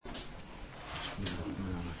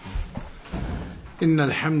إن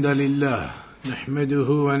الحمد لله نحمده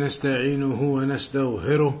ونستعينه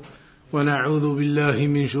ونستغفره ونعوذ بالله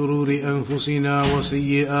من شرور أنفسنا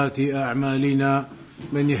وسيئات أعمالنا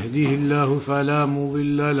من يهديه الله فلا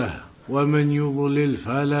مضل له ومن يضلل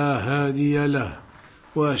فلا هادي له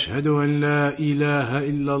وأشهد أن لا إله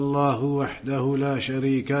إلا الله وحده لا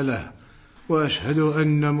شريك له وأشهد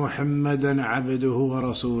أن محمدا عبده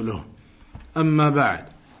ورسوله أما بعد.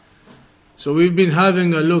 So we've been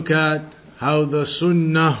having a look at how the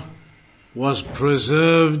Sunnah was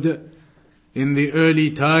preserved in the early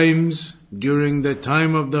times, during the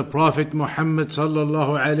time of the Prophet Muhammad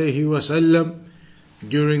sallallahu alaihi wasallam,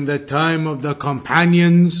 during the time of the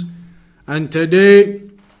companions, and today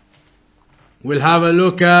we'll have a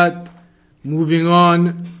look at, moving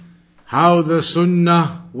on, how the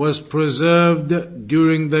Sunnah was preserved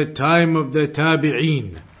during the time of the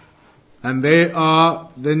tabieen. And they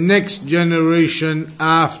are the next generation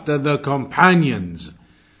after the companions.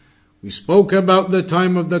 We spoke about the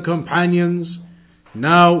time of the companions.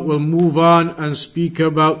 Now we'll move on and speak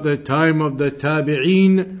about the time of the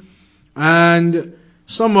tabi'een and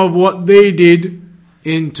some of what they did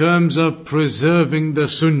in terms of preserving the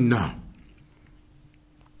sunnah.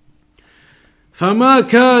 فما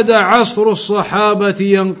كاد عصر الصحابة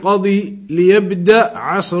ينقضي ليبدأ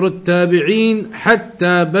عصر التابعين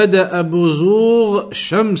حتى بدأ بزوغ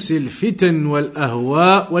شمس الفتن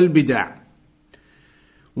والأهواء والبدع.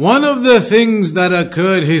 One of the things that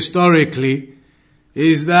occurred historically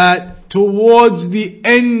is that towards the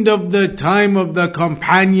end of the time of the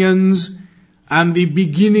companions and the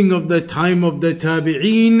beginning of the time of the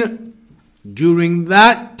tabi'een, during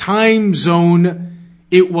that time zone,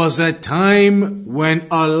 it was a time when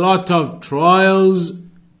a lot of trials,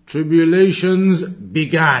 tribulations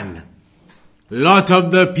began. A lot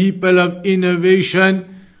of the people of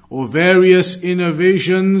innovation or various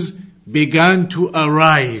innovations began to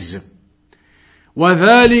arise.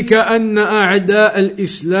 وذلك أن أعداء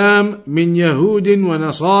الإسلام من يهود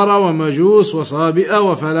ونصارى ومجوس وصابئة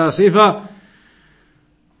وفلاسفة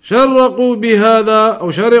شرقوا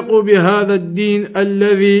بهذا الدين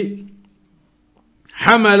الذي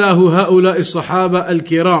حمله هؤلاء الصحابة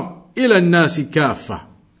الكرام إلى الناس كافة.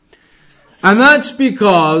 And that's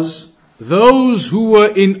because those who were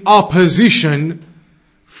in opposition,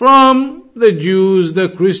 from the Jews, the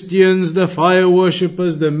Christians, the fire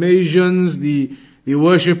worshippers, the Magians, the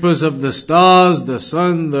worshippers of the stars, the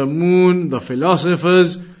sun, the moon, the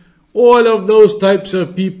philosophers, all of those types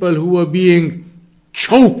of people who were being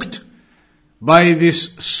choked by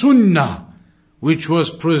this sunnah which was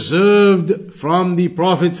preserved from the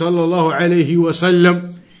Prophet sallallahu alaihi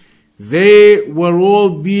wasallam, they were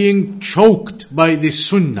all being choked by this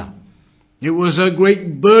sunnah. It was a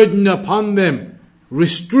great burden upon them,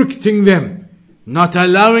 restricting them, not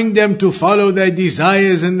allowing them to follow their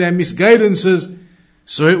desires and their misguidances.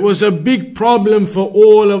 So it was a big problem for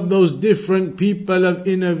all of those different people of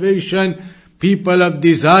innovation, people of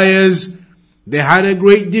desires. They had a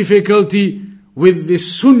great difficulty with the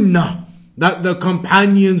sunnah that the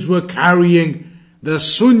companions were carrying, the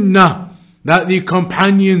sunnah that the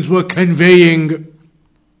companions were conveying.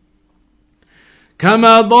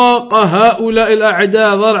 كما ضاق هؤلاء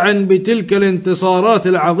الأعداء ذرعا بتلك الانتصارات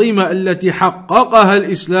العظيمة التي حققها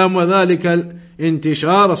الإسلام وذلك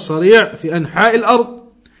الانتشار السريع في أنحاء الأرض.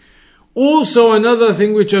 Also another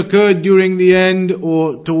thing which occurred during the end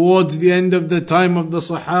or towards the end of the time of the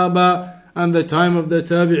Sahaba and the time of the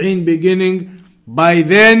Tabi'een beginning, by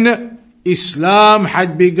then Islam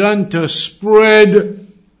had begun to spread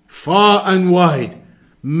far and wide.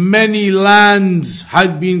 Many lands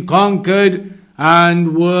had been conquered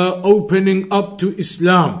and were opening up to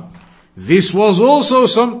Islam. This was also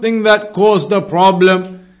something that caused a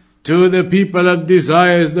problem to the people of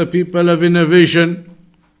desires, the people of innovation,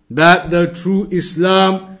 that the true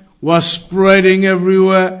Islam was spreading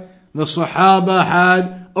everywhere. The Sahaba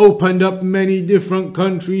had opened up many different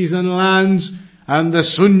countries and lands, and the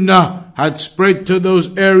Sunnah had spread to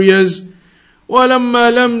those areas. ولما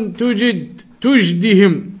لم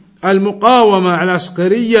تجدهم المقاومة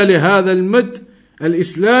العسكرية لهذا المد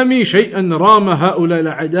الإسلامي شيئا رام هؤلاء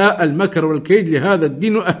الأعداء المكر والكيد لهذا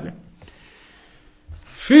الدين أهله.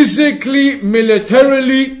 Physically,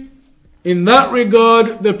 militarily, in that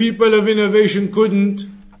regard, the people of innovation couldn't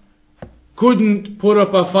put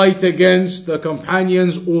up a fight against the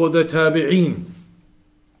companions or the tabi'een.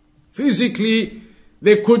 Physically,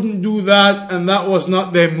 they couldn't do that, and that was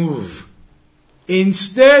not their move.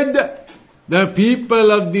 Instead, the people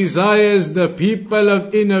of desires, the people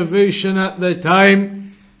of innovation at the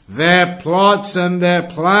time, their plots and their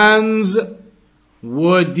plans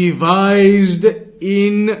were devised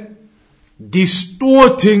in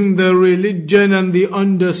distorting the religion and the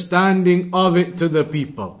understanding of it to the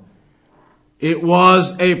people. It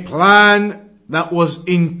was a plan that was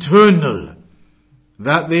internal,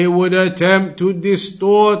 that they would attempt to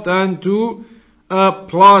distort and to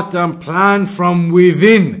plot and plan from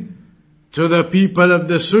within to the people of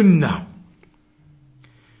the Sunnah.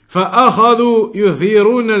 فأخذوا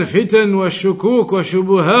يثيرون الفتن والشكوك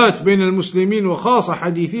والشبهات بين المسلمين وخاصة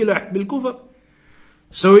حديثي لحق بالكفر.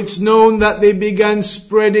 So it's known that they began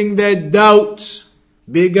spreading their doubts,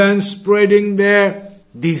 began spreading their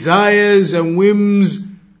desires and whims,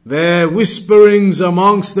 their whisperings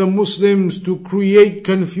amongst the Muslims to create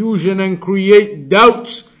confusion and create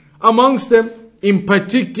doubts amongst them, in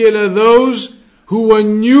particular those who were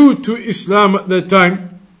new to Islam at the time.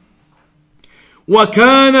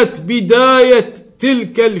 وكانت بداية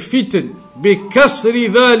تلك الفتن بكسر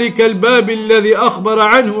ذلك الباب الذي أخبر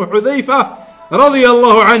عنه حذيفة رضي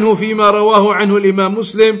الله عنه فيما رواه عنه الإمام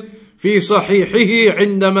مسلم في صحيحه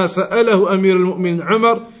عندما سأله أمير المؤمنين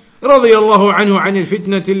عمر رضي الله عنه عن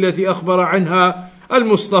الفتنة التي أخبر عنها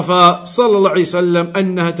المصطفى صلى الله عليه وسلم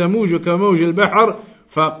أنها تموج كموج البحر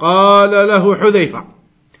فقال له حذيفة.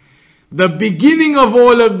 The beginning of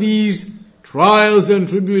all of these trials and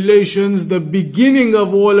tribulations, the beginning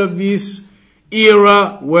of all of this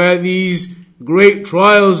era where these great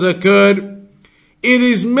trials occurred, it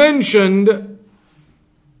is mentioned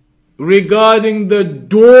regarding the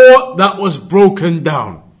door that was broken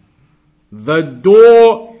down. The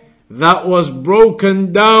door that was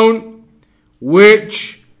broken down,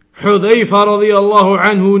 which Hudayfa radiallahu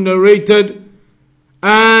anhu narrated,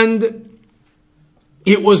 and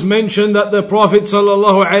it was mentioned that the Prophet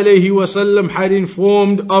sallallahu alaihi wasallam had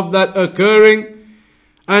informed of that occurring.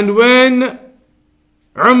 And when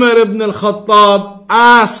Umar ibn al-Khattab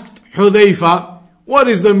asked Hudayfa, what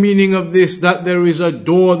is the meaning of this, that there is a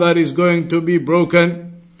door that is going to be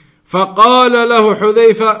broken? فقال له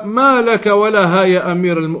حذيفة ما لك ولها يا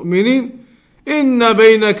أمير المؤمنين إن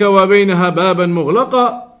بينك وبينها بابا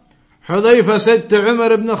مغلقا. Hudayfa said to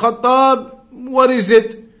Umar ibn al-Khattab, what is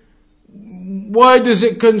it? Why does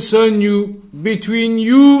it concern you? Between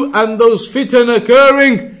you and those fitan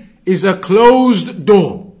occurring is a closed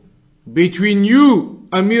door. Between you,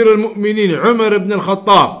 Amir al-Mu'mineen, Umar ibn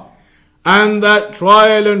al-Khattab, and that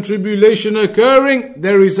trial and tribulation occurring,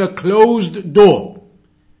 there is a closed door.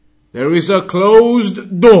 There is a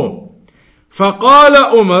closed door. فقال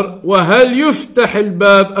عمر وهل يفتح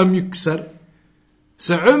الباب أم يكسر?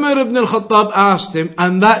 So Umar ibn al-Khattab asked him,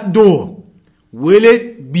 and that door, will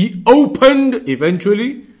it be opened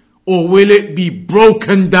eventually, or will it be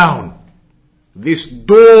broken down? This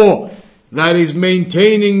door that is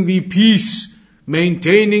maintaining the peace,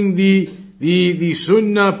 maintaining the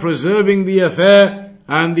sunnah, preserving the affair,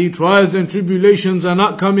 and the trials and tribulations are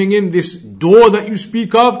not coming in, this door that you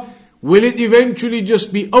speak of, will it eventually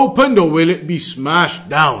just be opened, or will it be smashed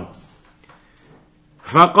down?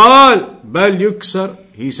 فقال بل يكسر.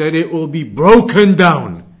 He said it will be broken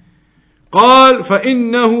down. قال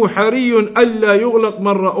فإنه حري ألا يغلق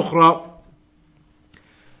مرة أخرى.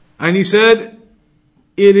 And he said,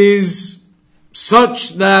 it is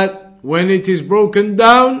such that when it is broken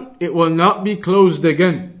down, it will not be closed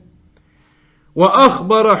again.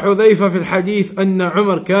 وأخبر حذيفة في الحديث أن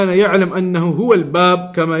عمر كان يعلم أنه هو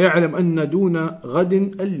الباب كما يعلم أن دون غد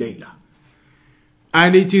الليلة.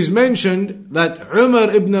 And it is mentioned that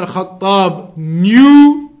Umar ibn al-Khattab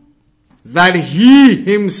knew that he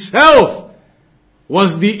himself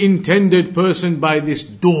was the intended person by this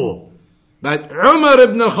door. That Umar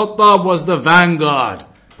ibn al-Khattab was the vanguard.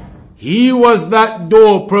 He was that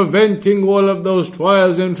door preventing all of those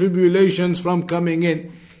trials and tribulations from coming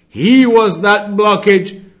in. He was that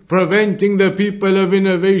blockage preventing the people of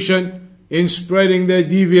innovation in spreading their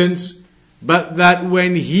deviance. But that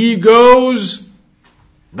when he goes,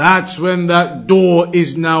 that's when that door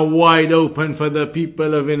is now wide open for the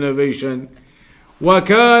people of innovation.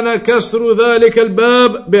 وَكَانَ كَسْرُ ذَلِكَ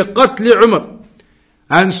الْبَابِ بِقَتْلِ عُمَرٍ.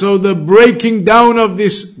 And so the breaking down of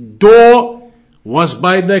this door was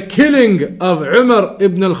by the killing of Umar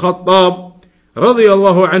ibn al-Khattab رضي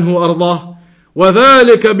الله عنه وأرضاه.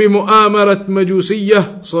 وذلك بمؤامرة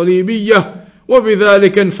مجوسية صليبية.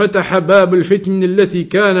 وبذلك انفتح باب الفتن التي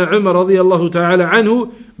كان عمر رضي الله تعالى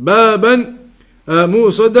عنه بابا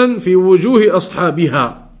موصدا في وجوه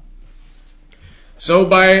أصحابها. So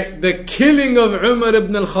by the killing of Umar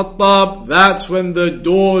ibn al-Khattab, that's when the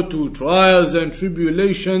door to trials and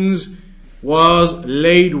tribulations was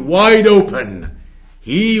laid wide open.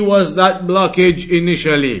 He was that blockage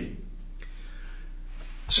initially.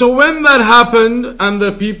 So when that happened, and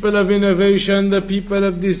the people of innovation, the people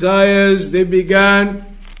of desires, they began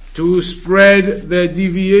to spread their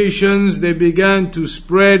deviations, they began to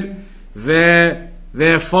spread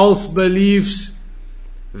their false beliefs,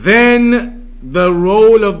 then the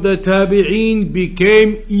role of the tabi'een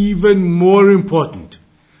became even more important.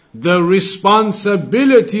 The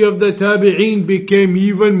responsibility of the tabi'een became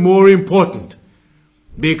even more important.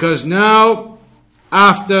 Because now,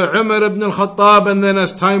 after Umar ibn al-Khattab, and then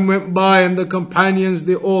as time went by and the companions,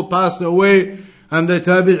 they all passed away, and the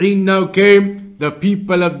tabi'een now came, the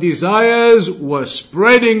people of desires were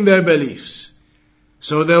spreading their beliefs.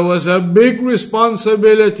 So there was a big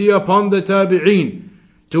responsibility upon the tabi'een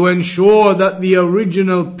to ensure that the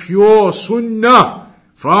original pure sunnah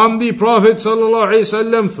from the Prophet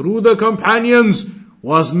ﷺ through the companions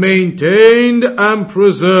was maintained and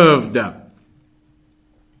preserved.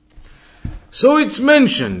 So it's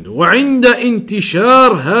mentioned, وعند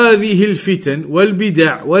انتشار هذه الفتن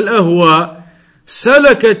والبدع والأهواء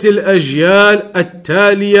سلكت الأجيال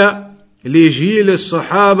التالية لجيل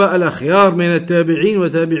الصحابة الأخيار من التابعين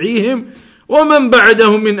وتابعيهم ومن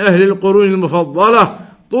بعدهم من أهل القرون المفضلة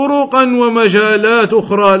طرقا ومجالات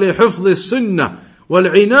أخرى لحفظ السنة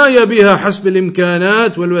والعناية بها حسب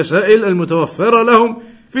الإمكانات والوسائل المتوفرة لهم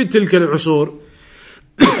في تلك العصور.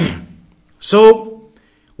 So,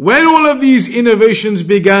 when all of these innovations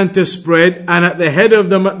began to spread, and at the head of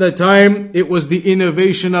them at the time, it was the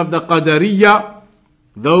innovation of the Qadariyya,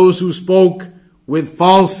 those who spoke with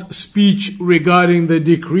false speech regarding the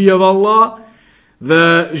decree of Allah,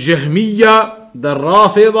 the Jahmiyya, the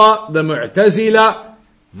Rafida, the Mu'tazila.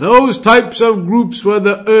 Those types of groups were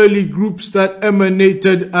the early groups that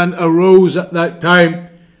emanated and arose at that time,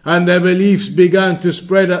 and their beliefs began to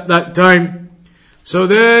spread at that time. So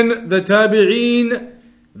then the tabi'een,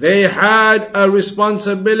 they had a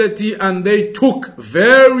responsibility, and they took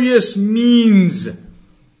various means,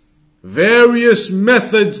 various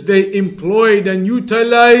methods they employed and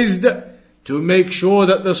utilized to make sure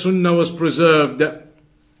that the sunnah was preserved.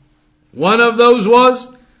 One of those was,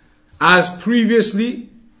 as previously,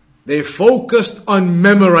 they focused on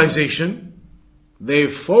memorization. They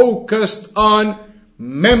focused on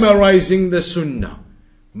memorizing the sunnah,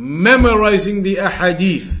 memorizing the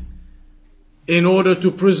ahadeeth, in order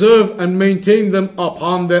to preserve and maintain them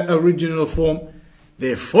upon their original form.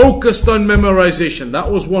 They focused on memorization.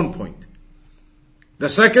 That was one point. The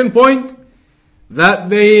second point, that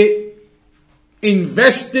they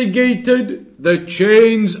investigated the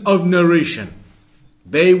chains of narration.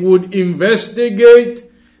 They would investigate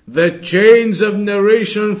the chains of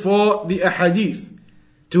narration for the ahadeeth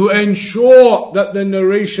to ensure that the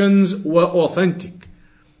narrations were authentic.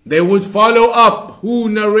 They would follow up who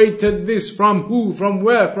narrated this from who, from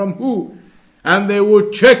where, from who. And they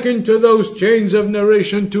would check into those chains of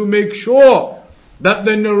narration to make sure that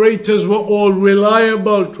the narrators were all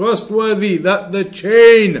reliable, trustworthy, that the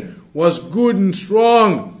chain was good and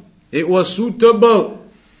strong, it was suitable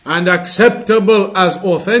and acceptable as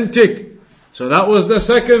authentic. So that was the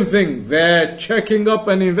second thing. They're checking up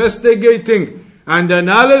and investigating and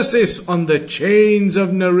analysis on the chains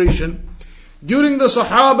of narration. During the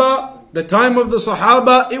Sahaba, the time of the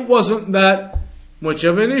Sahaba, it wasn't that much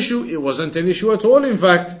of an issue. It wasn't an issue at all, in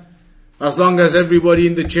fact. As long as everybody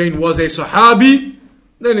in the chain was a Sahabi,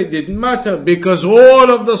 then it didn't matter, because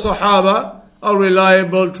all of the Sahaba are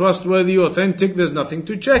reliable, trustworthy, authentic. There's nothing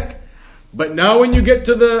to check. But now when you get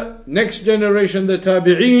to the next generation, the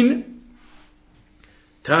tabi'een,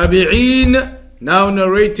 now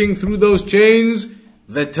narrating through those chains,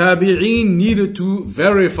 the tabi'een needed to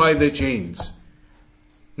verify the chains.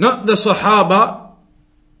 Not the Sahaba.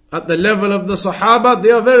 At the level of the Sahaba,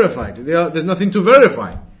 they are verified. There's nothing to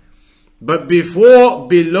verify. But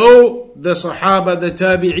below the Sahaba, the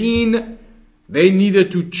tabi'een, they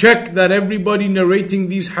needed to check that everybody narrating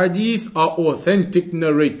these hadith are authentic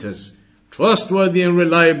narrators, trustworthy and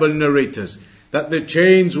reliable narrators, that the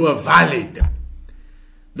chains were valid.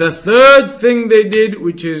 The third thing they did,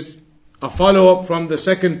 which is a follow-up from the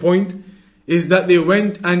second point, is that they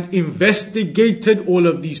went and investigated all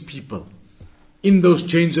of these people in those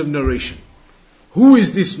chains of narration. Who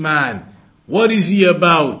is this man? What is he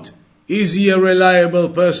about? Is he a reliable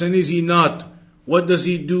person? Is he not? What does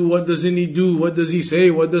he do? What doesn't he do? What does he say?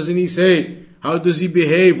 What doesn't he say? How does he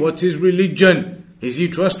behave? What's his religion? Is he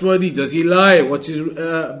trustworthy? Does he lie? What's his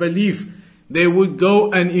belief? They would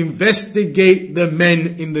go and investigate the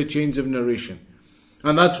men in the chains of narration.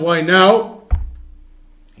 And that's why now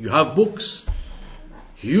you have books,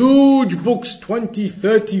 huge books, 20,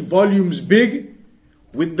 30 volumes big,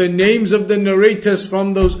 with the names of the narrators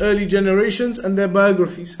from those early generations and their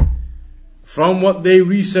biographies, from what they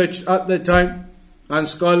researched at the time. And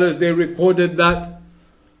scholars, they recorded that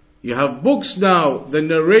You have books now, the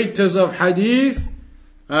narrators of hadith,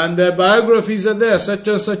 and their biographies are there. Such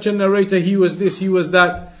and such a narrator, he was this, he was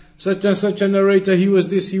that. Such and such a narrator, he was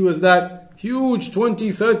this, he was that. Huge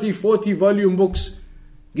 20, 30, 40 volume books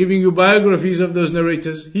giving you biographies of those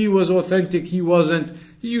narrators. He was authentic, he wasn't.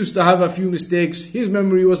 He used to have a few mistakes. His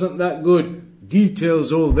memory wasn't that good.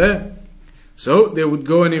 Details all there. So they would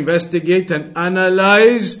go and investigate and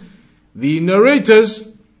analyze the narrators.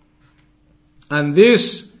 And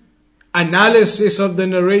this analysis of the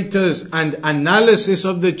narrators and analysis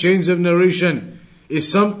of the chains of narration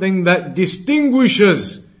is something that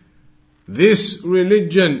distinguishes this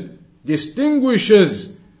religion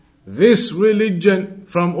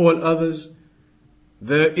from all others.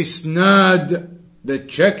 The isnad, the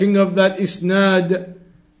checking of that isnad,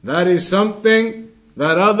 that is something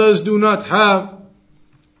that others do not have.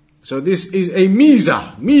 So this is a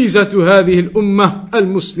ميزة هذه الأمة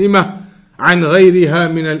المسلمة عن غيرها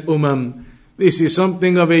من الأمم. This is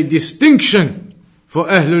something of a distinction for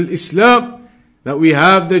Ahlul Islam, that we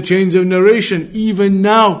have the chains of narration. Even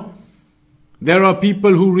now, there are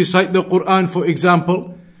people who recite the Quran, for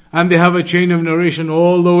example, and they have a chain of narration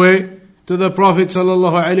all the way to the Prophet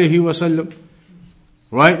sallallahu alaihi wasallam.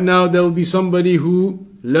 Right now there will be somebody who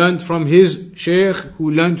learned from his sheikh,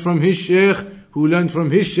 who learned from his sheikh, who learned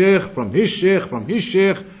from his sheikh, from his sheikh, from his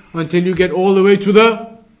sheikh, until you get all the way to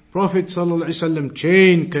the Prophet sallallahu alaihi wasallam.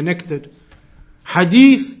 Chain connected.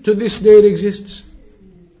 Hadith to this day exists.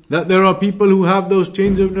 That there are people who have those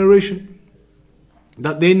chains of narration.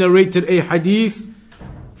 That they narrated a hadith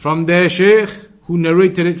from their sheikh, who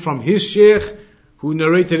narrated it from his sheikh, who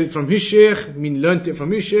narrated it from his sheikh, learnt it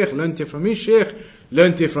from his sheikh, learnt it from his sheikh,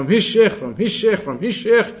 learnt it from his sheikh, from his sheikh, from his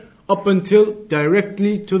sheikh, up until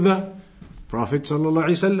directly to the Prophet sallallahu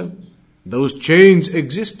alaihi wasallam. Those chains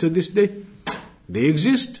exist to this day. They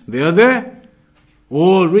exist. They are there.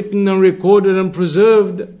 All written and recorded and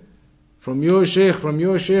preserved. From your sheikh, from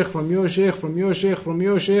your sheikh, from your sheikh, from your sheikh, from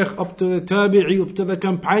your sheikh, up to the tabi'i, up to the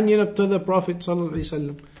companion, up to the Prophet sallallahu alaihi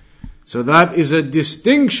wasallam. So that is a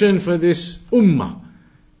distinction for this ummah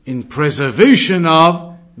in preservation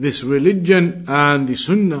of this religion and the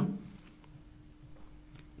sunnah.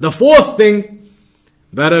 The fourth thing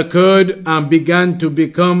that occurred and began to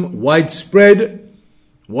become widespread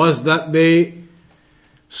was that they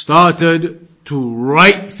started to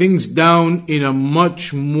write things down in a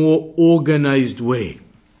much more organized way.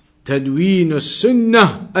 تدوين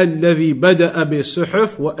السنة الذي بدأ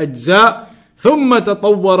بصحف وأجزاء ثم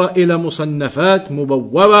تطور إلى مصنفات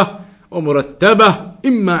مبوبة ومرتبة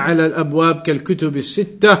إما على الأبواب كالكتب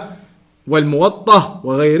الستة والموطأ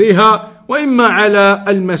وغيرها وإما على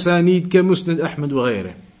المسانيد كمسند أحمد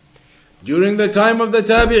وغيره. During the time of the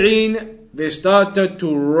tabieen, they started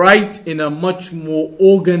to write in a much more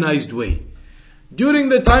organized way. During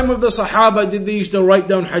the time of the Sahaba, did they used to write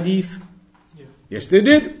down hadith? Yeah. Yes, they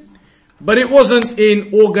did. But it wasn't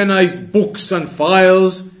in organized books and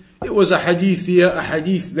files. It was a hadith here, a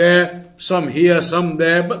hadith there, some here, some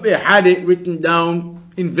there, but they had it written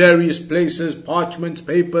down in various places, parchments,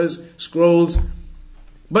 papers, scrolls,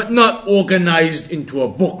 but not organized into a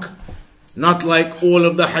book. Not like all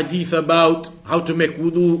of the hadith about how to make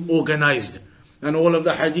wudu organized, and all of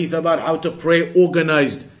the hadith about how to pray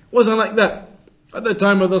organized. It wasn't like that. At the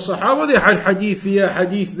time of the Sahaba, they had hadith here,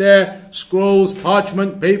 hadith there, scrolls,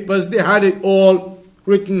 parchment, papers, they had it all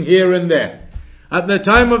written here and there. At the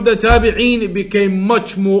time of the tabi'een, it became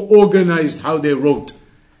much more organized how they wrote.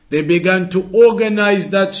 They began to organize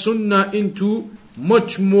that sunnah into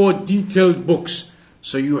much more detailed books.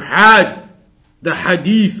 So you had the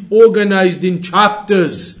hadith organized in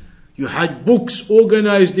chapters. You had books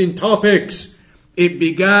organized in topics. It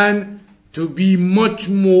began to be much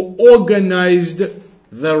more organized,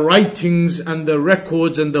 the writings and the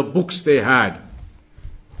records and the books they had.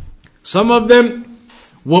 Some of them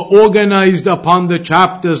were organized upon the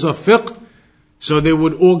chapters of fiqh. So they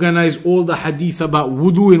would organize all the hadith about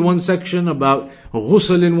wudu in one section, about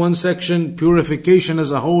ghusl in one section, purification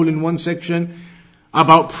as a whole in one section,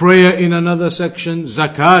 about prayer in another section,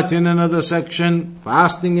 zakat in another section,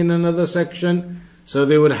 fasting in another section. So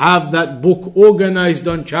they would have that book organized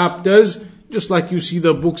on chapters, just like you see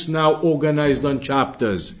the books now organized on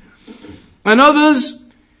chapters. And others,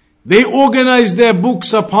 they organized their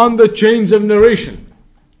books upon the chains of narration.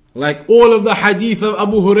 Like all of the hadith of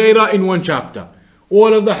Abu Huraira in one chapter.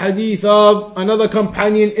 All of the hadith of another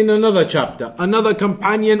companion in another chapter. Another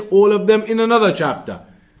companion, all of them in another chapter.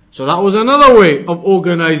 So that was another way of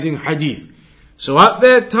organizing hadith. So at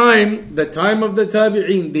that time, the time of the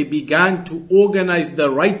tabi'een, they began to organize the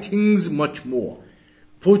writings much more.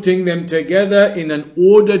 Putting them together in an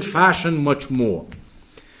ordered fashion much more.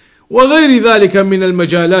 وغير ذلك من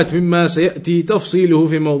المجالات مما سيأتي تفصيله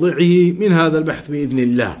في موضعه من هذا البحث بإذن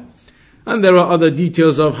الله. And there are other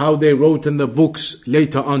details of how they wrote in the books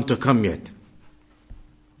later on to come yet.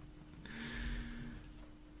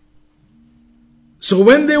 So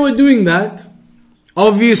when they were doing that,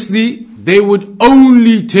 obviously they would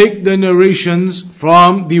only take the narrations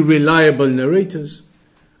from the reliable narrators.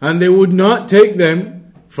 And they would not take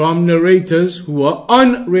them from narrators who are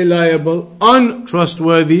unreliable,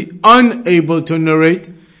 untrustworthy, unable to narrate.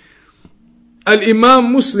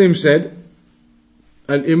 Al-Imam Muslim said,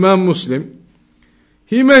 Al-Imam Muslim,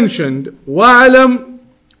 he mentioned, وَعْلَمْ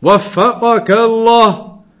وَفَّقَكَ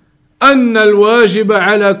اللَّهُ أَنَّ الْوَاجِبَ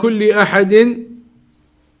عَلَى كُلِّ أَحَدٍ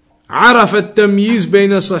عرف التمييز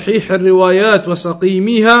بين صحيح الروايات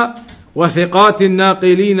وسقيمها وثقات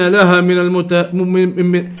الناقلين لها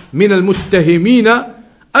من المتهمين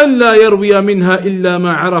أن لا يروي منها إلا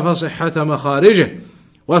ما عرف صحة مخارجه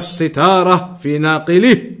والستارة في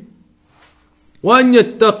ناقله وأن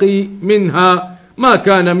يتقي منها ما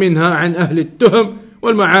كان منها عن أهل التهم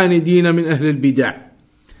والمعاندين من أهل البدع.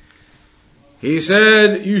 He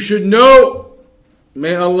said, you should know,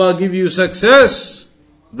 may Allah give you success,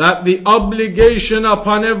 that the obligation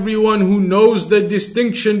upon everyone who knows the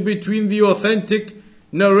distinction between the authentic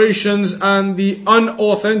narrations and the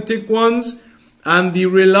unauthentic ones, and the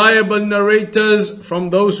reliable narrators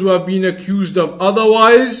from those who have been accused of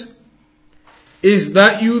otherwise, is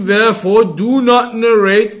that you therefore do not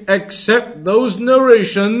narrate except those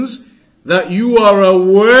narrations that you are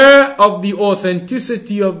aware of the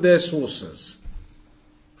authenticity of their sources.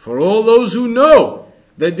 For all those who know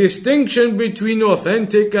the distinction between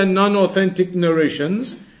authentic and non-authentic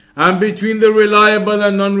narrations, and between the reliable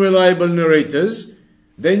and unreliable narrators,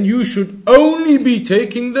 then you should only be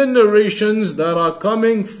taking the narrations that are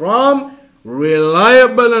coming from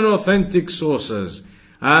reliable and authentic sources,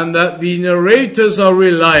 and that the narrators are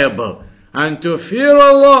reliable, and to fear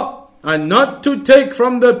Allah, and not to take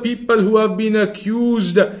from the people who have been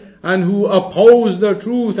accused and who oppose the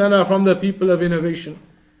truth and are from the people of innovation.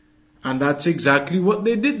 And that's exactly what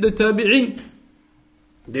they did, the tabieen.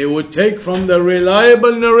 They would take from the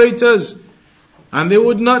reliable narrators, and they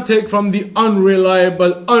would not take from the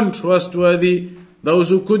unreliable, untrustworthy, those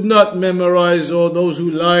who could not memorize or those who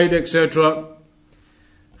lied, etc.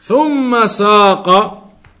 ثم ساق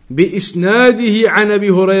بإسناده عن أبي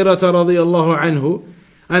هريرة رضي الله عنه,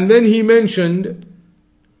 and then he mentioned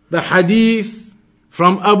the hadith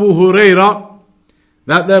from Abu Hurairah,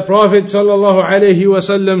 that the Prophet sallallahu alayhi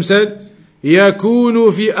wasallam said,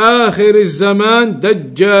 يكون في آخر الزمان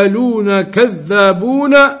دجالون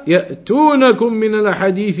كذابون يأتونكم من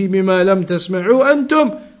الحديث بما لم تسمعوا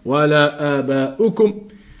أنتم ولا آباؤكم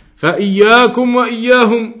فإياكم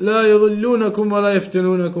وإياهم لا يضلونكم ولا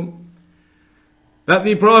يفتنونكم. That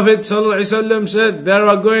the Prophet sallallahu alayhi wasallam said, there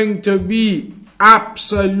are going to be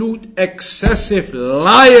absolute excessive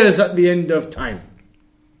liars at the end of time.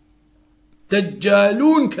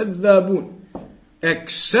 Dajjalun kadhabun,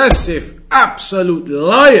 excessive, absolute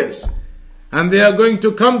liars. And they are going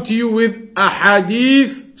to come to you with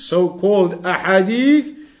ahadeeth, so-called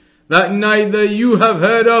ahadeeth, that neither you have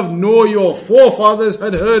heard of nor your forefathers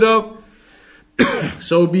had heard of.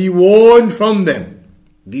 So be warned from them,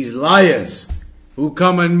 these liars who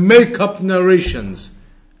come and make up narrations,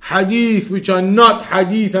 hadith which are not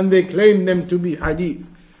hadith, and they claim them to be hadith.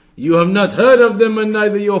 You have not heard of them, and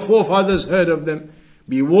neither your forefathers heard of them.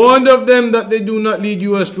 Be warned of them, that they do not lead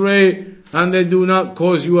you astray, and they do not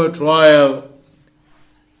cause you a trial.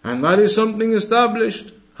 And that is something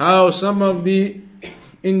established, how some of the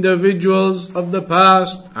individuals of the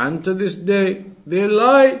past and to this day, they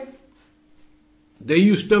lie. They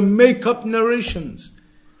used to make up narrations,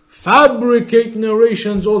 fabricate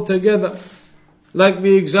narrations altogether. Like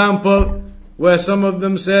the example where some of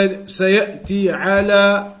them said, سيأتي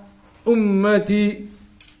على أمتي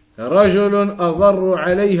رجل أضر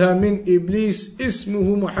عليها من إبليس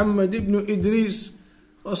اسمه محمد ibn Idris,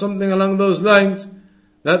 or something along those lines,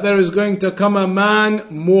 that there is going to come a man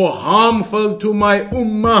more harmful to my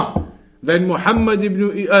ummah than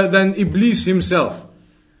than Iblis himself.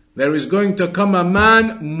 There is going to come a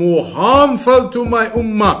man more harmful to my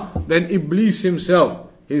ummah than Iblis himself.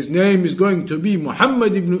 His name is going to be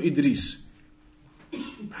Muhammad ibn Idris.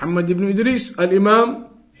 Muhammad ibn Idris, al-Imam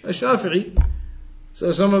al-Shafi'i.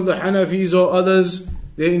 So some of the Hanafis or others,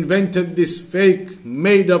 they invented this fake,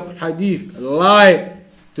 made-up hadith, lie,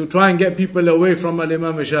 to try and get people away from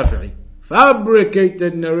al-Imam al-Shafi'i.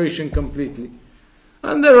 Fabricated narration completely.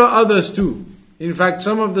 And there are others too. In fact,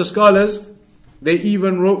 some of the scholars, they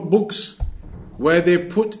even wrote books where they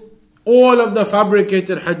put all of the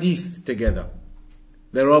fabricated hadith together.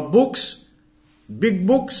 There are books, big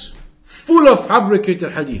books, full of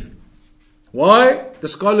fabricated hadith. Why? The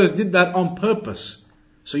scholars did that on purpose.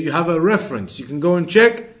 So you have a reference. You can go and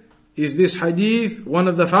check, is this hadith one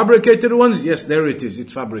of the fabricated ones? Yes, there it is.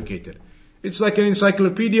 It's fabricated. It's like an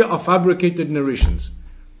encyclopedia of fabricated narrations.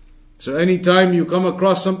 So anytime you come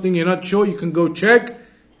across something you're not sure, you can go check.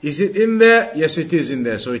 Is it in there? Yes, it is in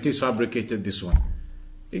there. So it is fabricated, this one.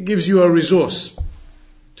 It gives you a resource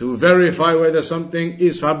to verify whether something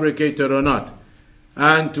is fabricated or not.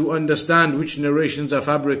 And to understand which narrations are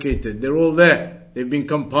fabricated. They're all there. They've been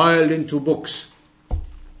compiled into books.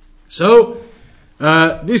 So,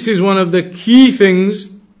 this is one of the key things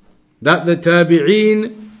that the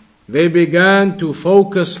tabieen, they began to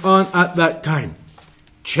focus on at that time.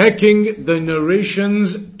 Checking the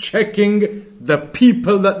narrations, checking the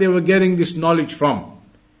people that they were getting this knowledge from.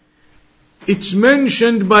 It's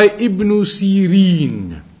mentioned by Ibn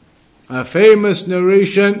Sirin, a famous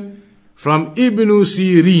narration from Ibn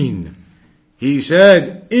Sirin. He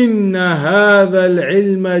said, إِنَّ هَذَا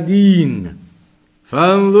الْعِلْمَ دِينٌ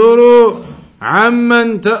فَانظُرُوا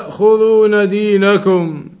عَمَّنْ تَأْخُذُونَ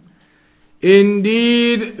دِينَكُمْ.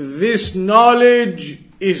 Indeed, this knowledge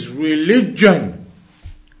is religion.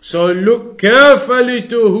 So look carefully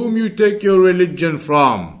to whom you take your religion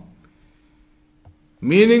from.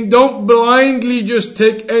 Meaning, don't blindly just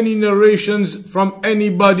take any narrations from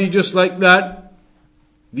anybody just like that.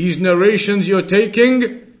 These narrations you're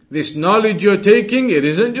taking, this knowledge you're taking, it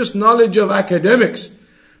isn't just knowledge of academics.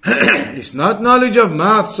 It's not knowledge of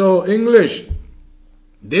maths or English.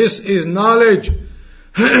 This is knowledge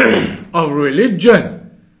of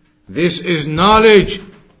religion. This is knowledge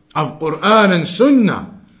of Quran and Sunnah.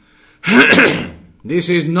 This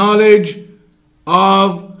is knowledge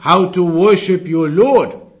of how to worship your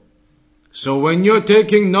Lord. So when you're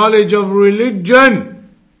taking knowledge of religion,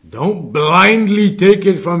 don't blindly take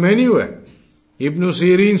it from anywhere. Ibn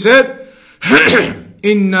Sirin said,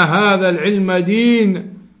 إِنَّ هَذَا الْعِلْمَ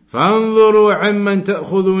دِينٌ فَانظُرُوا عَمَّنْ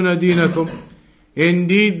تَأْخُذُونَ دِينَكُمْ.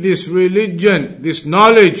 Indeed, this religion, this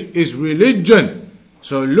knowledge is religion.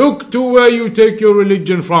 So look to where you take your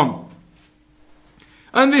religion from.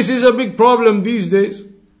 And this is a big problem these days,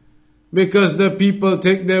 because the people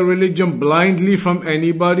take their religion blindly from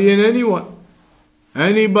anybody and anyone.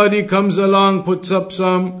 Anybody comes along, puts up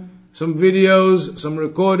some videos, some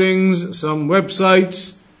recordings, some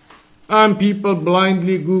websites, and people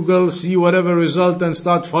blindly Google, see whatever result and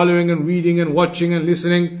start following and reading and watching and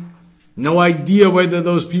listening. No idea whether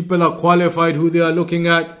those people are qualified, who they are looking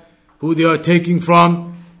at, who they are taking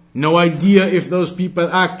from. No idea if those people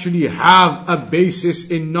actually have a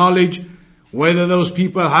basis in knowledge, whether those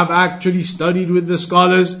people have actually studied with the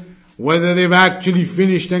scholars, whether they've actually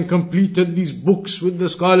finished and completed these books with the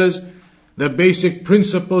scholars, the basic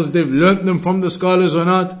principles, they've learnt them from the scholars or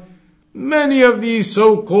not. Many of these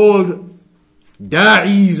so-called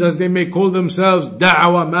da'is, as they may call themselves,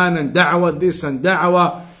 da'wah man and da'wah this and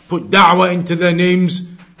da'wah, put da'wah into their names.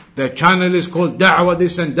 Their channel is called da'wah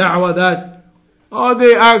this and da'wah that. Are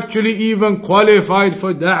they actually even qualified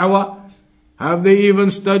for da'wah? Have they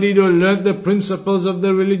even studied or learnt the principles of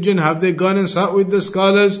the religion? Have they gone and sat with the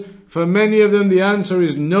scholars? For many of them, the answer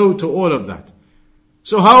is no to all of that.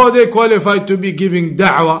 So how are they qualified to be giving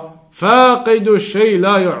da'wah? فَاقِدُ الشَّيْء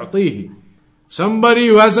لَا يُعْطِيهِ. Somebody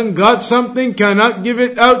who hasn't got something cannot give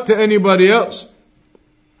it out to anybody else.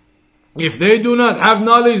 If they do not have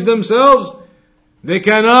knowledge themselves, they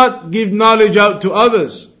cannot give knowledge out to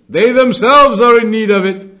others. They themselves are in need of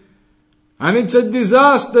it. And it's a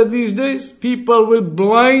disaster these days. People will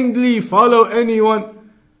blindly follow anyone.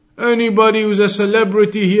 Anybody who's a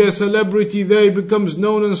celebrity here, a celebrity there, he becomes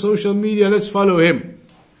known on social media. Let's follow him.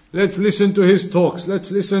 Let's listen to his talks.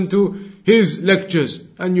 Let's listen to his lectures.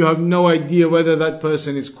 And you have no idea whether that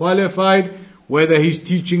person is qualified, whether he's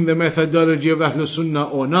teaching the methodology of Ahlul Sunnah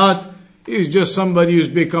or not. He's just somebody who's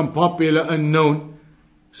become popular and known.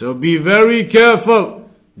 So be very careful.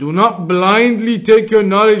 Do not blindly take your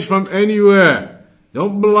knowledge from anywhere.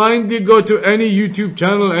 Don't blindly go to any YouTube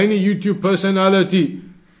channel, any YouTube personality.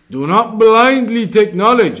 Do not blindly take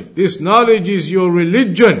knowledge. This knowledge is your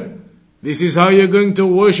religion. This is how you're going to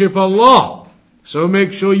worship Allah. So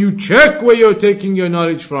make sure you check where you're taking your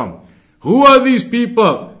knowledge from. Who are these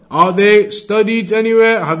people? Are they studied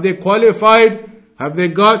anywhere? Have they qualified? Have they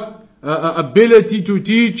got ability to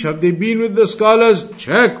teach? Have they been with the scholars?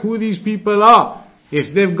 Check who these people are.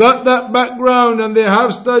 If they've got that background and they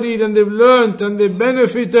have studied and they've learnt and they've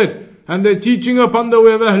benefited and they're teaching upon the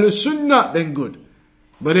way of Ahlul Sunnah, then good.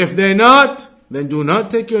 But if they're not, then do not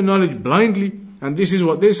take your knowledge blindly. And this is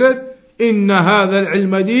what they said. إِنَّ هَذَا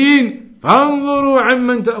الْعِلْمَ دِينٌ فَانظُرُوا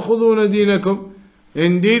عَمَّنْ تَأْخُذُونَ دِينَكُمْ.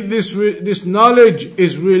 Indeed, this knowledge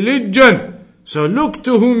is religion. So look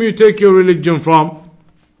to whom you take your religion from.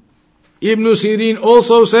 Ibn Sirin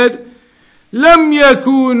also said, لم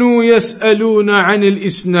يكونوا يسألون عن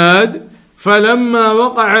الإسناد فلما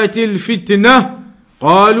وقعت الفتنة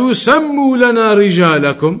قالوا سموا لنا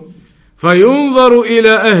رجالكم فينظر إلى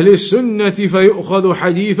أهل السنة فيؤخذ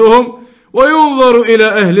حديثهم وينظر إلى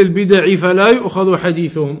أهل البدع فلا يؤخذ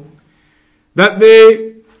حديثهم. That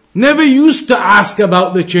they never used to ask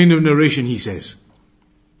about the chain of narration, he says.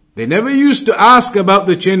 They never used to ask about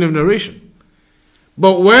the chain of narration.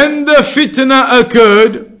 But when the fitna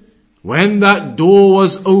occurred, when that door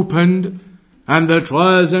was opened, and the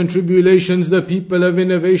trials and tribulations, the people of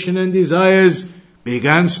innovation and desires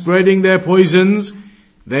began spreading their poisons,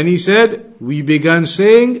 then he said, we began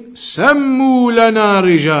saying, Sammu lana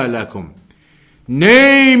rijalakum.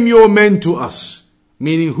 Name your men to us.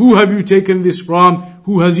 Meaning, who have you taken this from?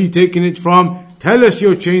 Who has he taken it from? Tell us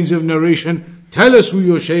your chains of narration. Tell us who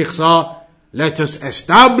your shaykhs are. Let us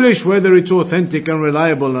establish whether it's authentic and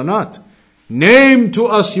reliable or not. Name to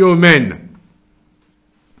us your men.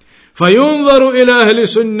 فَيُنظَرُ إِلَى أَهْلِ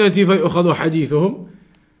السُنَّةِ فَيُؤْخَذُ حَدِيثُهُم.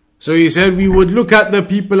 So he said we would look at the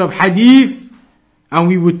people of hadith and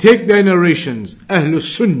we would take their narrations, Ahlul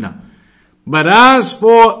Sunnah. But as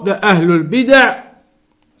for the Ahlul Bid'ah,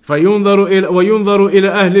 وَيُنظَرُ إِلَى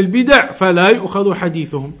أَهْلِ الْبِدْعِ فَلَا يُؤْخَذُ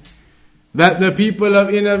حَدِيثُهُم. That the people of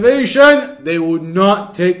innovation, they would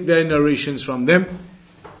not take their narrations from them.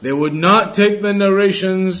 They would not take the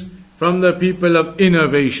narrations from the people of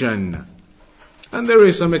innovation. And there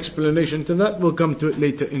is some explanation to that. We'll come to it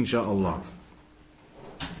later, inshaAllah.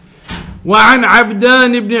 وعن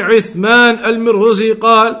عبدان بن عثمان المروزي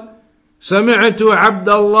قال سمعت عبد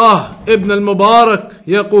الله ابن المبارك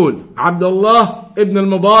يقول, عبد الله ibn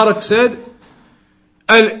al-Mubarak said,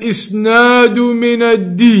 الإسناد من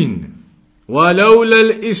الدين ولولا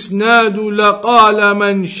الإسناد لقال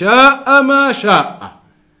من شاء ما شاء.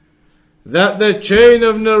 That the chain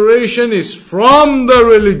of narration is from the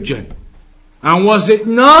religion. And was it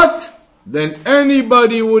not, then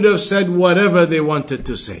anybody would have said whatever they wanted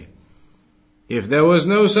to say. If there was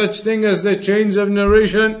no such thing as the chains of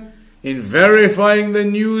narration in verifying the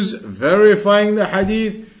news, verifying the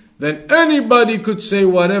hadith, then anybody could say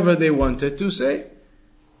whatever they wanted to say.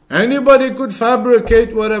 Anybody could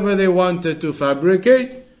fabricate whatever they wanted to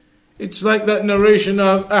fabricate. It's like that narration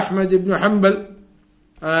of Ahmad ibn Hanbal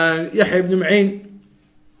and Yahya ibn Ma'in.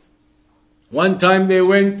 One time they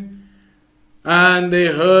went and they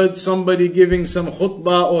heard somebody giving some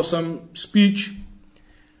khutbah or some speech.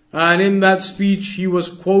 And in that speech he was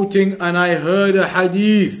quoting, and I heard a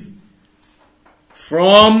hadith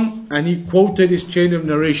from, and he quoted his chain of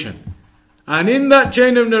narration. And in that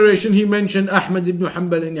chain of narration he mentioned Ahmad ibn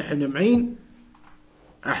Hanbal and Yahya ibn Ma'in.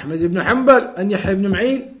 Ahmad ibn Hanbal and Yahya ibn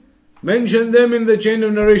Ma'in, mentioned them in the chain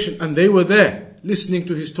of narration. And they were there listening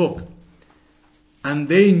to his talk. And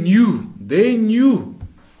they knew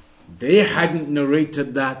they hadn't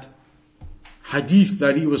narrated that hadith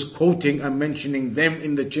that he was quoting and mentioning them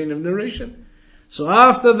in the chain of narration. So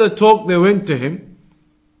after the talk they went to him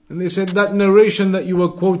and they said, that narration that you were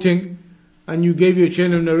quoting and you gave your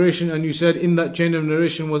chain of narration and you said in that chain of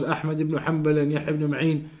narration was Ahmad ibn Hanbal and Yahya ibn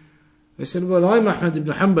Ma'in. They said, well, I'm Ahmad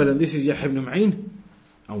ibn Hanbal and this is Yahya ibn Ma'in,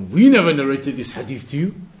 and we never narrated this hadith to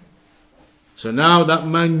you. So now that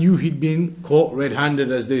man knew he'd been caught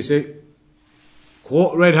red-handed, as they say.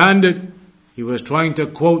 Caught red-handed. He was trying to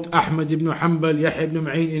quote Ahmad ibn Hanbal, Yahya ibn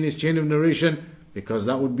Ma'in in his chain of narration, because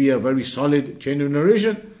that would be a very solid chain of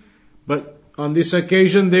narration. But on this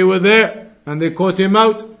occasion they were there and they caught him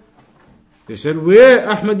out. They said, where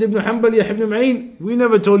Ahmad ibn Hanbal, Yahya ibn Ma'in? We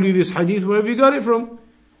never told you this hadith, where have you got it from?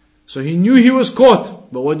 So he knew he was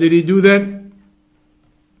caught. But what did he do then?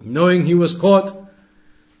 Knowing he was caught,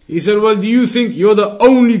 he said, well, do you think you're the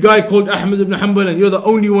only guy called Ahmad ibn Hanbal and you're the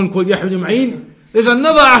only one called Yahya ibn Ma'in? There's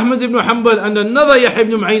another Ahmad ibn Hanbal and another Yahya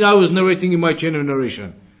ibn Ma'in I was narrating in my chain of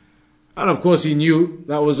narration. And of course he knew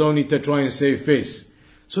that was only to try and save face.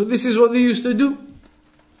 So this is what they used to do.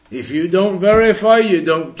 If you don't verify, you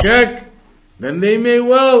don't check, then they may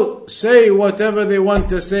well say whatever they want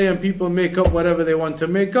to say and people make up whatever they want to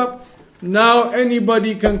make up. Now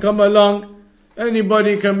anybody can come along,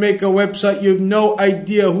 anybody can make a website. You have no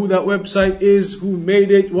idea who that website is, who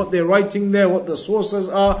made it, what they're writing there, what the sources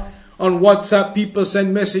are. On WhatsApp, people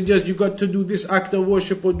send messages, you got to do this act of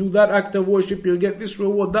worship or do that act of worship, you'll get this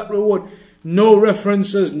reward, that reward. No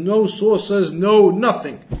references, no sources, no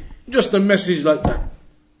nothing. Just a message like that.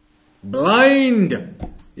 Blind.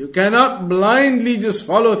 You cannot blindly just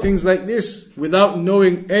follow things like this without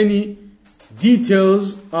knowing any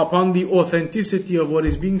details upon the authenticity of what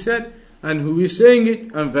is being said. and who is saying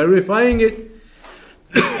it and verifying it.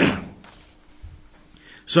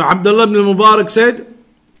 So Abdullah ibn Mubarak said,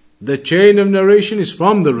 the chain of narration is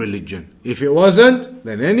from the religion. If it wasn't,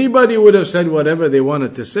 then anybody would have said whatever they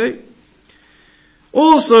wanted to say.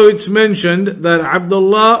 Also, it's mentioned that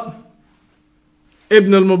Abdullah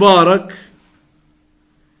ibn al-Mubarak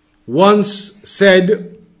once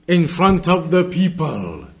said in front of the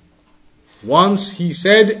people, he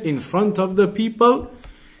said in front of the people,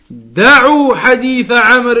 دعوا حديث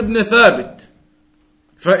عمر بن ثابت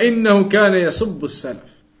فإنه كان يسب السلف.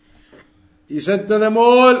 He said to them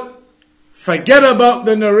all, forget about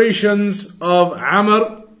the narrations of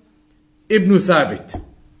Amr ibn Thabit.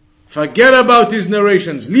 Forget about his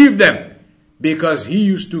narrations. Leave them. Because he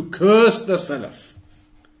used to curse the Salaf.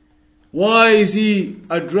 Why is he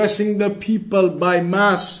addressing the people by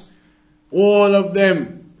mass? All of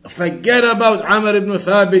them. Forget about Amr ibn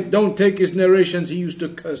Thabit. Don't take his narrations. He used to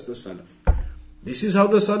curse the Salaf. This is how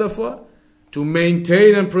the Salaf were. To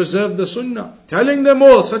maintain and preserve the Sunnah. Telling them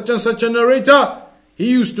all, such and such a narrator,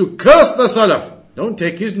 he used to curse the Salaf. Don't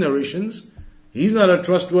take his narrations. He's not a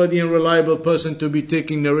trustworthy and reliable person to be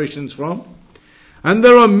taking narrations from. And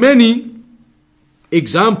there are many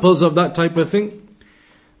examples of that type of thing.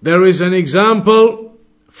 There is an example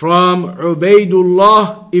from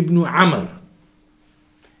Ubaydullah ibn Amr.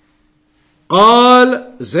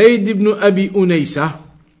 قال زيد ibn Abi Unaysa.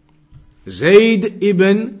 Zayd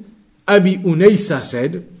ibn Abi Unaysa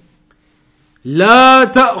said,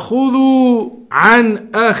 لا تأخذوا عن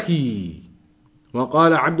أخي.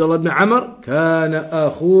 وقال عبد الله بن عمر كان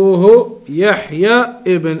أخوه يحيى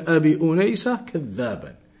ibn Abi Unaysa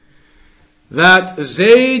كذابا. That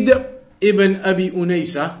Zayd ibn Abi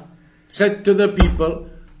Unaysa said to the people,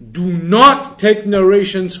 do not take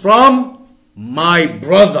narrations from my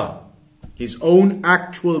brother, his own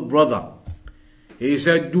actual brother. He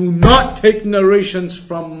said, do not take narrations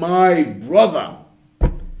from my brother,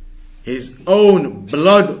 his own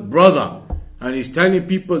blood brother. And he's telling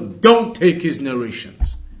people, don't take his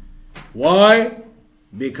narrations. Why?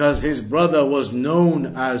 Because his brother was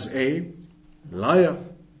known as a liar.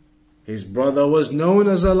 His brother was known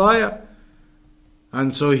as a liar.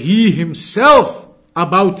 And so he himself,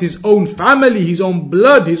 about his own family, his own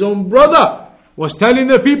blood, his own brother, was telling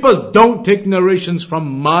the people, don't take narrations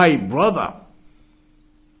from my brother.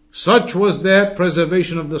 Such was their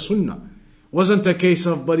preservation of the Sunnah. Wasn't a case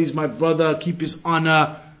of, but he's my brother, keep his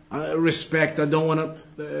honor, respect. I don't want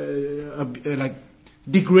to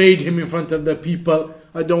degrade him in front of the people.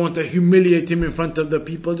 I don't want to humiliate him in front of the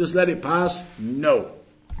people. Just let it pass. No.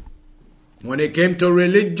 When it came to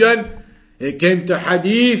religion, it came to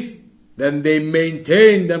hadith, then they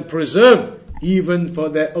maintained and preserved. Even for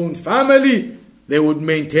their own family, they would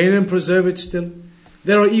maintain and preserve it still.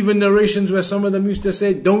 There are even narrations where some of them used to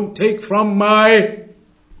say, don't take from my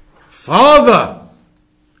father.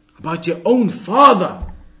 About your own father.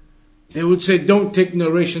 They would say, don't take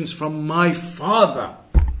narrations from my father.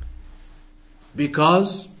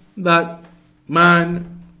 Because that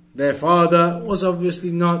man, their father, was obviously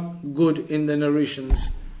not good in the narrations.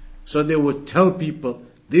 So they would tell people,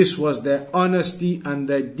 this was their honesty and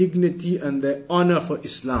their dignity and their honor for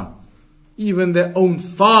Islam. Even their own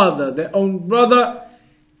father, their own brother,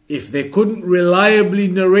 if they couldn't reliably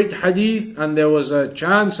narrate hadith and there was a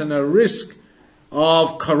chance and a risk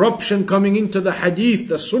of corruption coming into the hadith,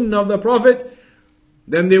 the sunnah of the Prophet,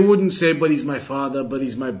 then they wouldn't say, but he's my father, but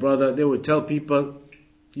he's my brother. They would tell people,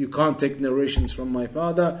 you can't take narrations from my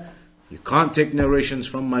father, you can't take narrations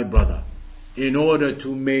from my brother. In order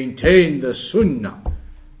to maintain the sunnah,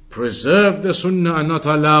 preserve the sunnah and not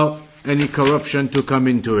allow any corruption to come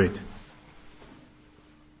into it.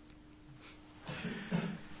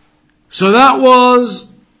 So that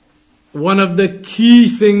was one of the key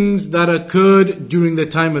things that occurred during the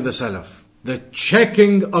time of the Salaf. The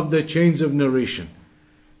checking of the chains of narration.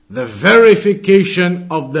 The verification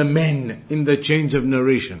of the men in the chains of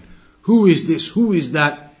narration. Who is this? Who is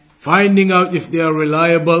that? Finding out if they are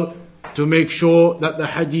reliable to make sure that the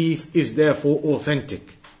hadith is therefore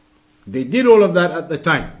authentic. They did all of that at the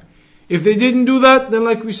time. If they didn't do that, then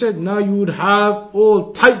like we said, now you would have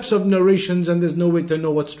all types of narrations and there's no way to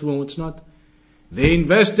know what's true and what's not. They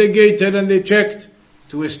investigated and they checked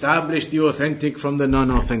to establish the authentic from the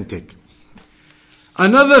non-authentic.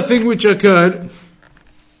 Another thing which occurred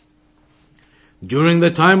during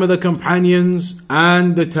the time of the companions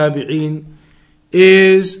and the tabieen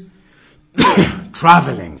is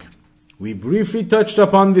traveling. We briefly touched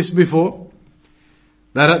upon this before,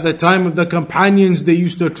 that at the time of the companions they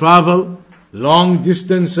used to travel long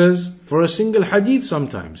distances for a single hadith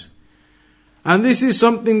sometimes. And this is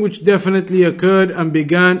something which definitely occurred and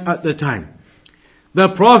began at the time. The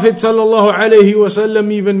Prophet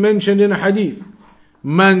ﷺ even mentioned in a hadith,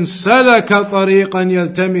 "Man salaka tariqan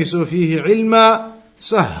yaltamisu fihi ilma,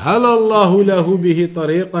 sahhala Allahu lahu bihi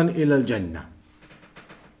tariqan ila al-jannah."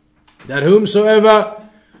 That whomsoever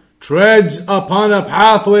treads upon a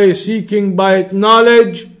pathway seeking by it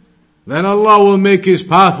knowledge, then Allah will make his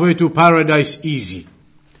pathway to paradise easy.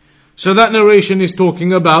 So that narration is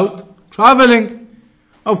talking about traveling.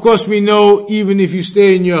 Of course, we know even if you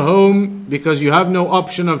stay in your home because you have no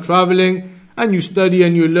option of traveling and you study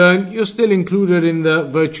and you learn, you're still included in the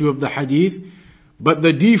virtue of the hadith. But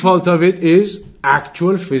the default of it is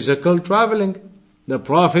actual physical traveling. The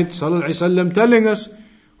Prophet ﷺ telling us,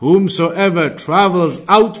 whomsoever travels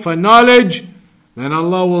out for knowledge, then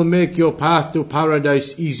Allah will make your path to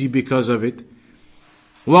paradise easy because of it.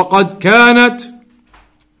 وَقَدْ كَانَتْ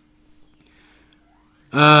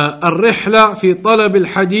الرحلة في طلب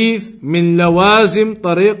الحديث من لوازم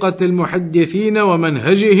طريقة المحدثين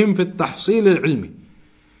ومنهجهم في التحصيل العلمي.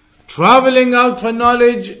 Traveling out for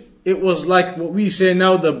knowledge, it was like what we say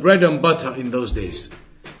now, the bread and butter in those days.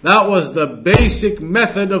 That was the basic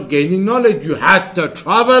method of gaining knowledge. You had to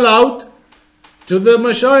travel out to the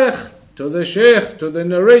mashayikh, to the sheikh, to the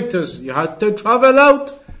narrators. You had to travel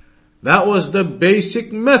out. That was the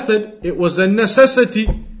basic method. It was a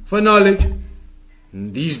necessity for knowledge.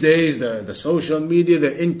 These days, the social media,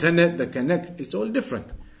 the internet, the connect, it's all different.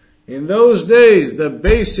 In those days, the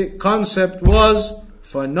basic concept was,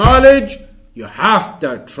 for knowledge, you have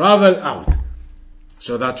to travel out.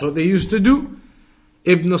 So that's what they used to do.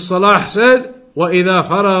 Ibn Salah said, وَإِذَا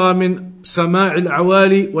فَرَغَ مِنْ سَمَاعِ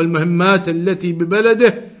الْعَوَالِ وَالْمُهِمَّاتِ الَّتِي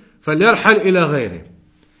بِبَلَدِهِ فَلْيَرْحَلْ إِلَى غَيْرِهِ.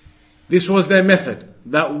 This was their method.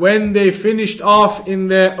 That when they finished off in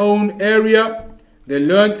their own area, they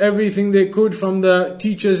learned everything they could from the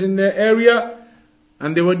teachers in their area,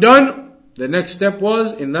 and they were done. The next step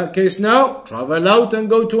was, in that case now, travel out and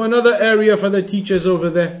go to another area for the teachers over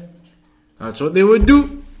there. That's what they would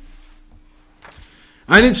do.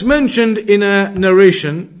 And it's mentioned in a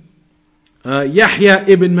narration, Yahya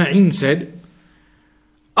ibn Ma'in said,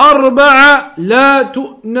 أَرْبَعَ لَا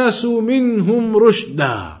تُؤْنَسُ مِنْهُمْ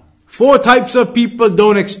رُشْدًا. 4 types of people,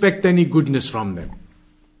 don't expect any goodness from them.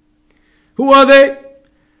 Who are they?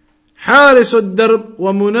 حارس الدرب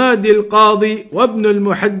ومنادي القاضي وابن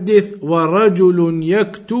المحدث ورجل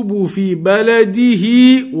يكتب في بلده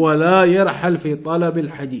ولا يرحل في طلب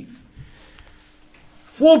الحديث.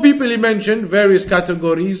 4 people he mentioned, various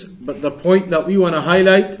categories, but the point that we want to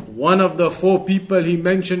highlight, one of the 4 people he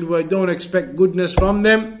mentioned where don't expect goodness from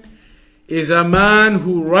them, is a man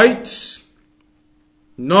who writes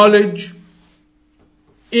knowledge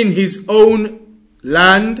in his own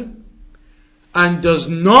land and does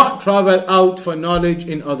not travel out for knowledge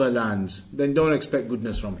in other lands. Then don't expect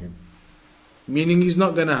goodness from him. Meaning he's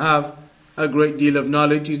not going to have a great deal of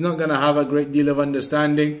knowledge, he's not going to have a great deal of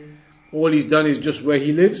understanding. All he's done is just where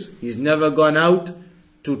he lives. He's never gone out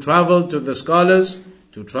to travel to the scholars,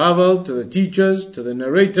 to travel to the teachers, to the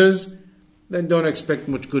narrators. Then don't expect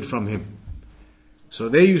much good from him. So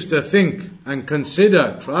they used to think and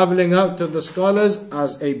consider traveling out to the scholars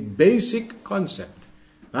as a basic concept.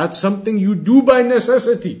 That's something you do by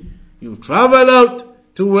necessity. You travel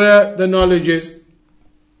out to where the knowledge is.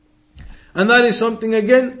 And that is something,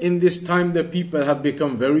 again, in this time the people have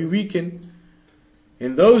become very weak in.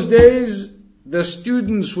 In those days, the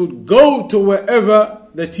students would go to wherever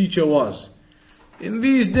the teacher was. In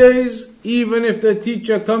these days, even if the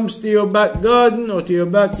teacher comes to your back garden or to your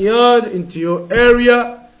backyard, into your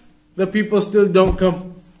area, the people still don't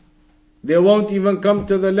come. They won't even come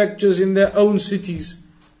to the lectures in their own cities,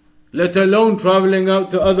 let alone traveling out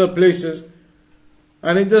to other places.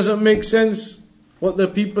 And it doesn't make sense what the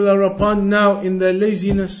people are upon now in their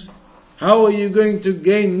laziness. How are you going to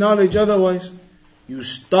gain knowledge otherwise? You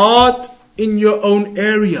start in your own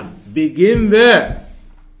area. Begin there.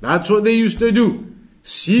 That's what they used to do.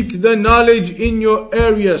 Seek the knowledge in your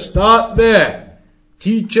area. Start there.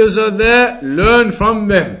 Teachers are there. Learn from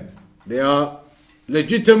them. They are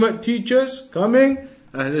legitimate teachers coming.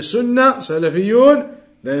 Ahl Sunnah, Salafiyun.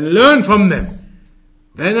 Then learn from them.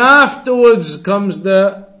 Then afterwards comes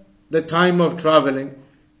the time of traveling.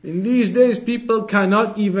 In these days, people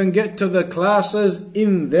cannot even get to the classes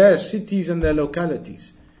in their cities and their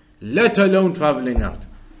localities, let alone traveling out.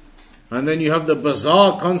 And then you have the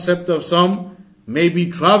bizarre concept of some maybe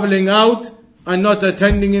traveling out and not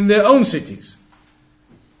attending in their own cities.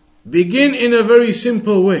 Begin in a very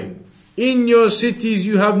simple way. In your cities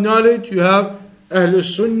you have knowledge, you have Ahl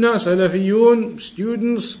Sunnah, Salafiyun,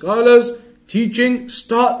 students, scholars, teaching.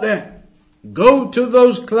 Start there. Go to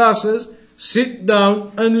those classes. sit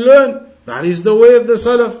down and learn. That is the way of the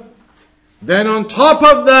Salaf. Then on top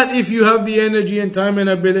of that, if you have the energy and time and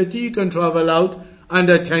ability, you can travel out and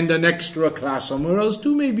attend an extra class somewhere else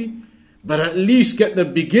too maybe. But at least get the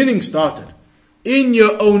beginning started. In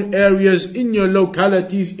your own areas, in your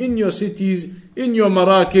localities, in your cities, in your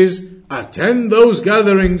marakis, attend those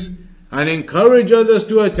gatherings and encourage others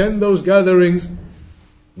to attend those gatherings.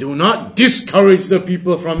 Do not discourage the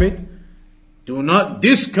people from it. Do not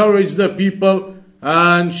discourage the people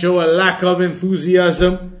and show a lack of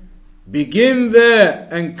enthusiasm. Begin there.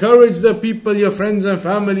 Encourage the people, your friends and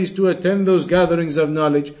families, to attend those gatherings of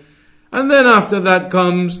knowledge. And then after that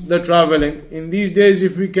comes the traveling. In these days,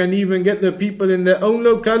 if we can even get the people in their own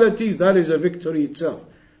localities, that is a victory itself,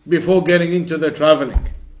 before getting into the traveling.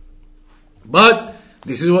 But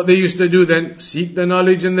this is what they used to do then. Seek the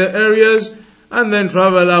knowledge in their areas and then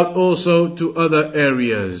travel out also to other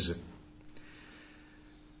areas.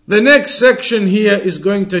 The next section here is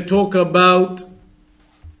going to talk about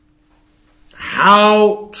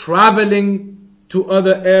how traveling to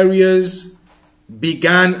other areas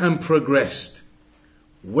began and progressed.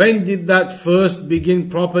 When did that first begin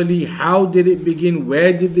properly? How did it begin?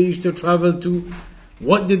 Where did they used to travel to?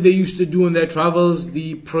 What did they used to do in their travels?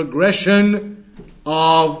 The progression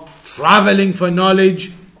of traveling for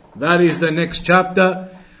knowledge. That is the next chapter.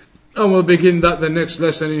 And we'll begin that the next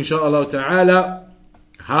lesson, inshaAllah ta'ala.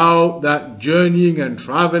 How that journeying and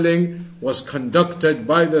traveling was conducted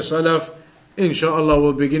by the Salaf. Inshallah,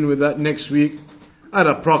 we'll begin with that next week at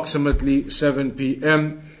approximately 7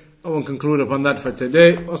 p.m. I will conclude upon that for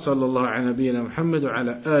today. وصلى الله على نبينا محمد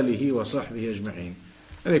وعلى آله وصحبه أجمعين.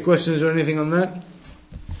 Any questions or anything on that?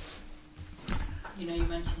 You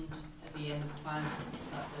mentioned at the end of time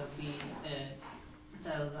that there'll be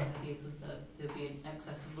there was a hadith that there'll be an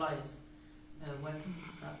excess of liars. When can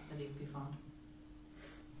that hadith be found?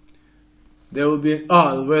 There will be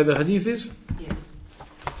where the hadith is? Yes.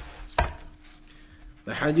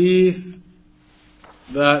 The hadith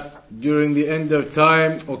that during the end of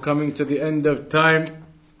time or coming to the end of time,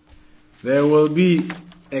 there will be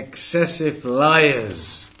excessive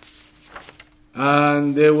liars,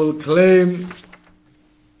 and they will claim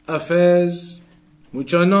affairs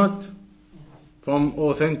which are not from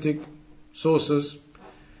authentic sources.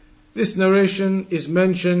 This narration is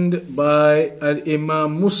mentioned by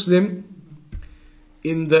Imam Muslim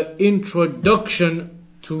in the introduction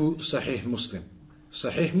to Sahih Muslim.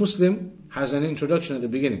 Sahih Muslim has an introduction at the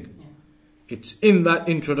beginning. It's in that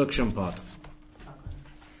introduction part.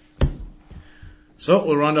 So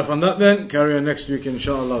we'll round off on that then. Carry on next week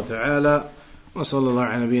inshaAllah ta'ala. Wa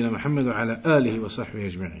sallallahu ala nabiyyina Muhammad wa ala alihi wa sahbihi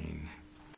ajma'in.